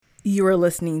You are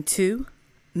listening to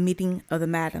Meeting of the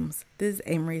Madams. This is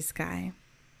Amory Sky.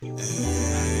 Got a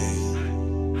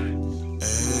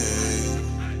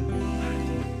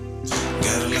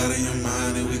lot on your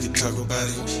mind and we can talk about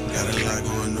it. Got a lot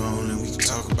going on and we can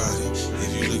talk about it.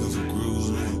 If you're looking for grooves,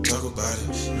 we want to talk about it.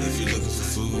 If you're looking for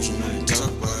food, we want to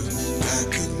talk about it. Got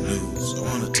good news, I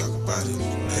want to talk about it.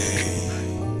 Hey.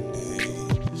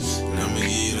 And I'ma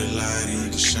give you the light and you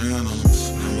can shine on them.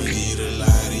 I'ma give you the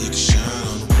light and you can shine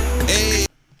on them. Hey.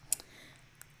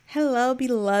 Hello,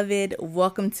 beloved.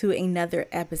 Welcome to another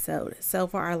episode. So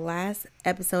for our last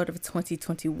episode of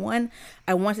 2021,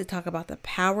 I want to talk about the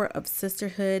power of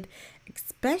sisterhood,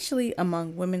 especially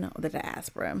among women of the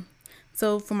diaspora.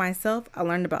 So for myself, I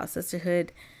learned about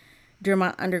sisterhood during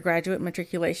my undergraduate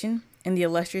matriculation in the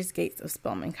illustrious gates of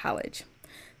Spelman College.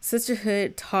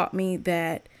 Sisterhood taught me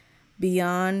that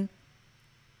beyond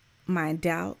my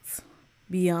doubts,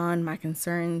 beyond my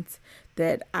concerns,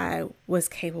 that I was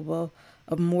capable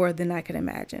of more than I could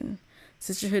imagine.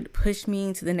 Sisterhood pushed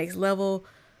me to the next level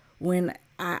when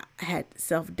I had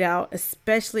self-doubt,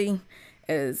 especially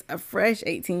as a fresh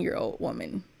 18-year-old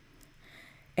woman,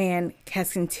 and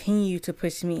has continued to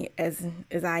push me as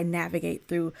I navigate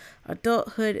through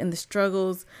adulthood and the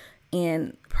struggles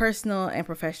in personal and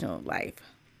professional life.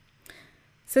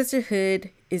 Sisterhood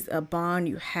is a bond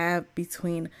you have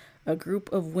between a group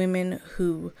of women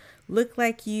who look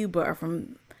like you but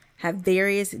have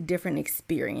various different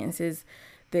experiences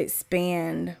that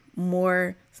span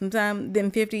more sometimes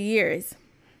than 50 years.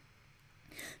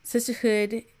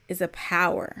 Sisterhood is a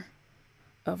power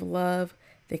of love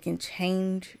that can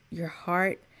change your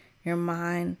heart, your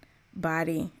mind,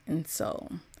 body, and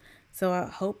soul. So I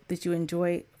hope that you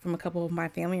enjoy from a couple of my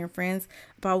family and friends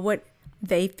about what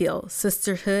they feel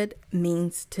sisterhood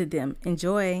means to them.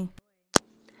 Enjoy.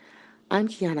 I'm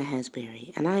Kiana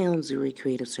Hasbury, and I own Zuri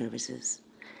Creative Services.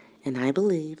 And I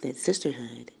believe that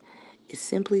sisterhood is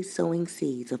simply sowing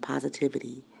seeds of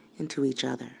positivity into each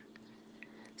other.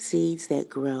 Seeds that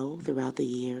grow throughout the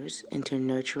years into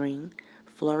nurturing,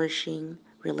 flourishing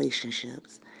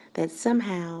relationships that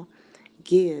somehow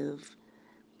give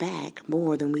back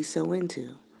more than we sow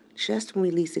into, just when we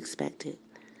least expect it.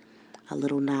 A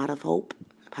little nod of hope,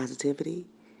 positivity,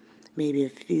 maybe a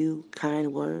few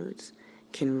kind words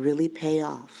can really pay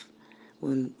off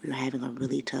when you're having a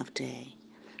really tough day.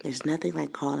 There's nothing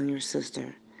like calling your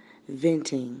sister,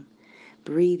 venting,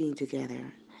 breathing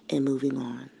together, and moving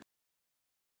on.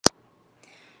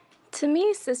 To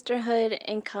me, sisterhood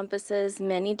encompasses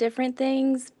many different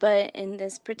things, but in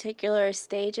this particular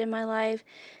stage in my life,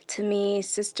 to me,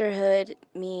 sisterhood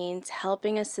means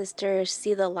helping a sister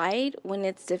see the light when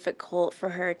it's difficult for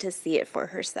her to see it for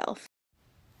herself.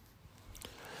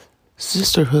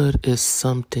 Sisterhood is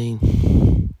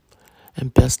something,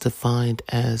 and best defined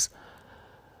as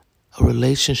a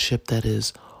relationship that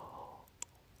is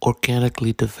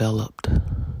organically developed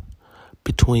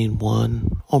between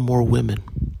one or more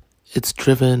women. It's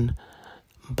driven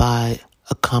by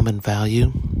a common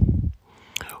value,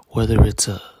 whether it's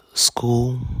a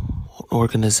school, an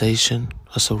organization,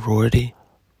 a sorority.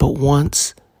 But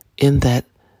once in that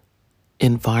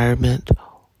environment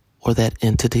or that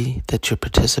entity that you're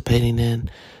participating in,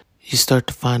 you start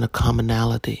to find a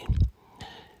commonality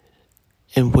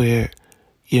in where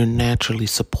you're naturally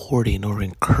supporting or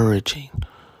encouraging,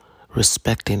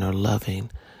 respecting or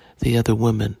loving the other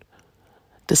women,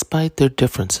 despite their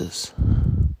differences,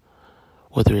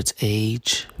 whether it's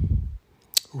age,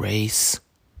 race,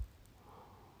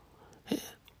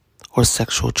 or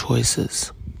sexual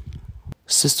choices.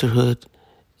 Sisterhood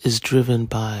is driven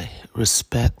by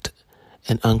respect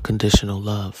and unconditional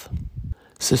love.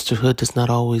 Sisterhood does not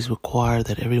always require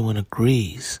that everyone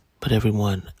agrees, but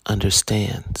everyone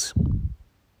understands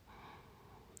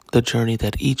the journey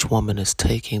that each woman is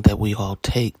taking, that we all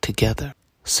take together.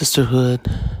 Sisterhood's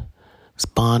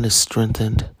bond is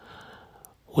strengthened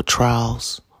with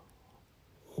trials,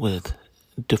 with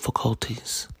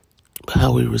difficulties. But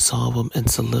how we resolve them and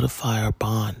solidify our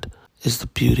bond is the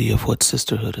beauty of what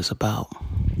sisterhood is about.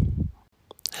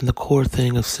 And the core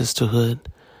thing of sisterhood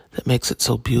that makes it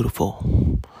so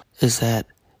beautiful is that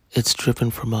it's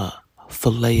driven from a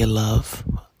philia love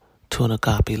to an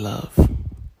agape love.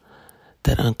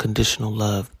 That unconditional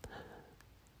love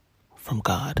from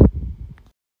God.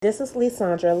 This is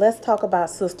Lisandra. Let's talk about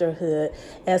sisterhood.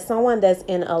 As someone that's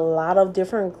in a lot of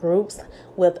different groups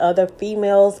with other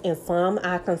females, and some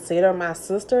I consider my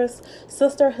sisters,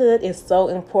 sisterhood is so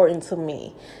important to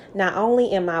me. Not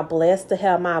only am I blessed to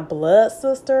have my blood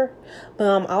sister, but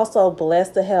I'm also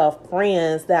blessed to have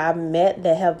friends that I've met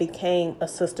that have become a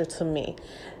sister to me.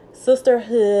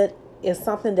 Sisterhood is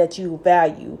something that you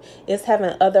value. It's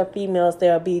having other females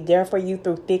that will be there for you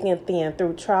through thick and thin,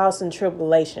 through trials and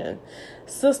tribulation.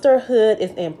 Sisterhood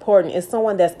is important. It's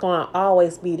someone that's going to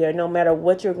always be there no matter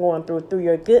what you're going through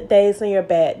your good days and your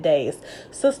bad days.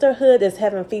 Sisterhood is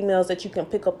having females that you can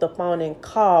pick up the phone and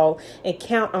call and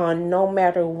count on no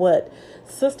matter what.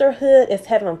 Sisterhood is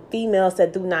having females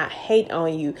that do not hate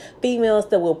on you, females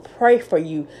that will pray for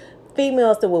you,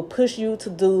 females that will push you to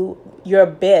do your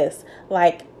best.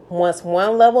 Like, once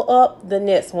one level up, the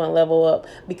next one level up,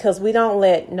 because we don't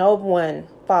let no one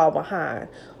fall behind.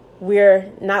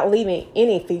 We're not leaving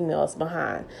any females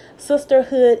behind.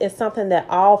 Sisterhood is something that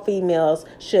all females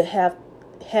should have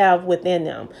within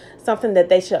them, something that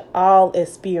they should all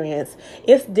experience.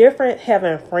 It's different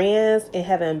having friends and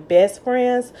having best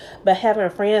friends, but having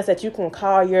friends that you can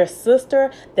call your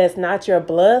sister that's not your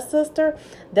blood sister,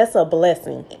 that's a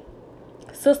blessing.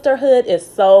 Sisterhood is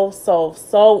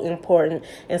so important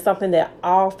and something that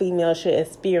all females should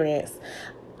experience.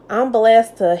 I'm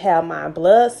blessed to have my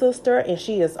blood sister, and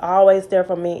she is always there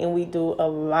for me, and we do a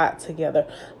lot together.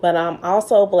 But I'm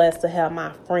also blessed to have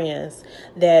my friends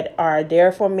that are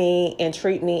there for me and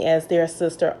treat me as their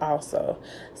sister also.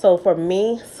 So for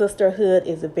me, sisterhood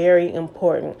is very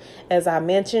important. As I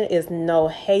mentioned, it's no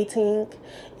hating,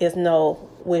 it's no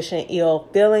wishing ill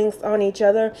feelings on each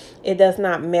other. It does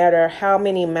not matter how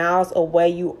many miles away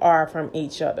you are from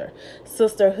each other.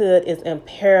 Sisterhood is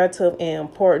imperative and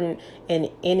important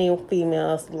in any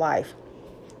female's life.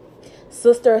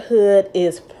 Sisterhood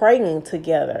is praying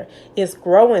together. It's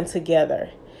growing together.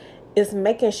 It's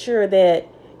making sure that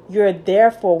you're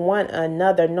there for one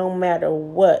another no matter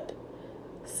what.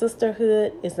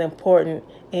 Sisterhood is important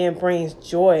and brings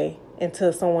joy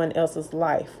into someone else's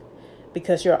life,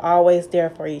 because you're always there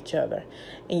for each other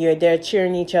and you're there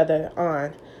cheering each other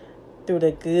on through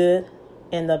the good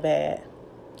and the bad.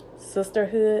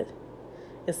 Sisterhood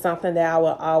is something that I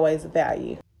will always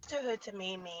value. Sisterhood to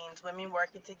me means women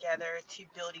working together to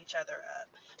build each other up,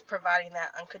 providing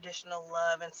that unconditional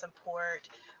love and support,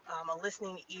 a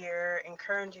listening ear,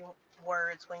 encouraging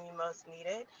words when you most need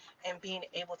it, and being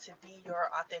able to be your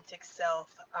authentic self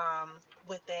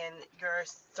within your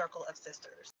circle of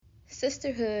sisters.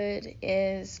 Sisterhood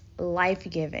is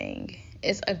life-giving.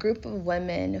 It's a group of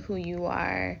women who you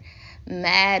are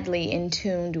madly in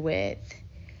tune with.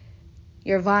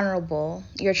 You're vulnerable,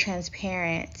 you're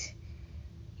transparent,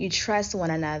 you trust one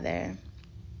another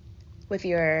with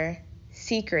your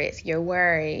secrets, your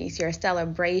worries, your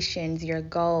celebrations, your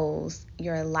goals,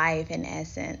 your life in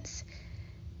essence.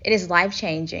 It is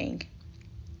life-changing.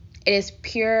 It is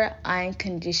pure,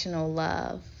 unconditional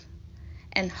love.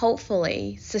 And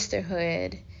hopefully,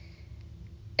 sisterhood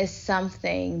is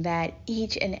something that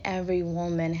each and every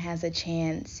woman has a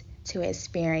chance to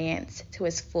experience to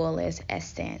its fullest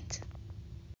extent.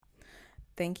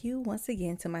 Thank you once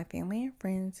again to my family and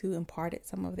friends who imparted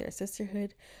some of their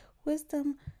sisterhood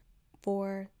wisdom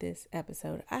for this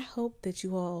episode. I hope that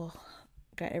you all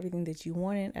got everything that you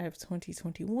wanted out of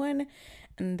 2021,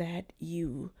 and that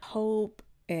you hope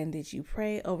and that you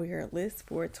pray over your list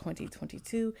for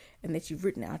 2022, and that you've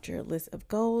written out your list of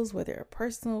goals, whether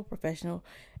personal, professional,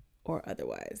 or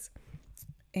otherwise.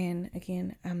 And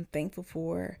again, I'm thankful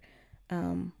for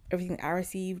everything I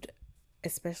received,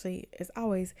 especially, as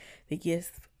always, the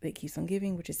gift that keeps on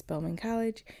giving, which is Spelman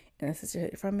College, and the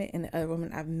sisterhood from it, and the other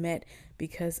women I've met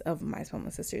because of my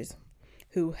Spelman sisters,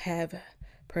 who have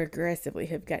progressively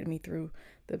have gotten me through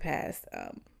the past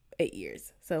 8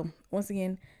 years. So once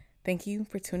again, thank you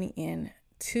for tuning in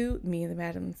to Me and the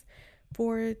Madams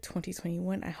for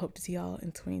 2021. I hope to see y'all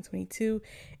in 2022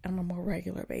 on a more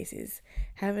regular basis.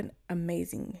 Have an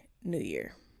amazing new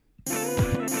year.